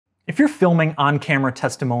If you're filming on-camera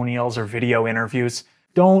testimonials or video interviews,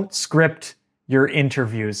 don't script your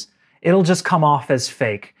interviews. It'll just come off as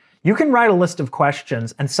fake. You can write a list of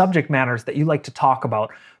questions and subject matters that you like to talk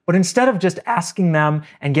about, but instead of just asking them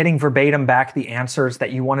and getting verbatim back the answers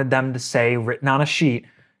that you wanted them to say written on a sheet,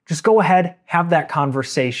 just go ahead, have that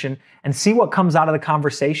conversation, and see what comes out of the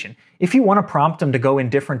conversation. If you want to prompt them to go in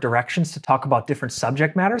different directions to talk about different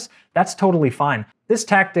subject matters, that's totally fine. This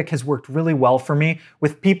tactic has worked really well for me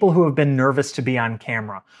with people who have been nervous to be on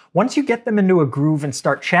camera. Once you get them into a groove and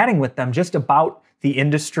start chatting with them just about the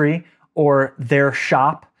industry or their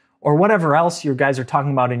shop or whatever else you guys are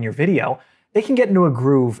talking about in your video, they can get into a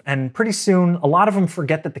groove, and pretty soon a lot of them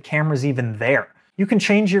forget that the camera's even there. You can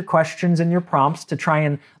change your questions and your prompts to try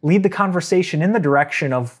and lead the conversation in the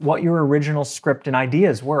direction of what your original script and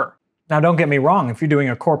ideas were. Now, don't get me wrong, if you're doing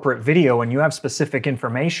a corporate video and you have specific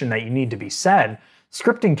information that you need to be said,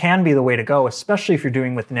 scripting can be the way to go, especially if you're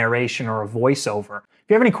doing with narration or a voiceover. If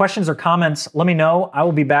you have any questions or comments, let me know. I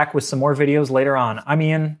will be back with some more videos later on. I'm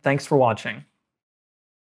Ian. Thanks for watching.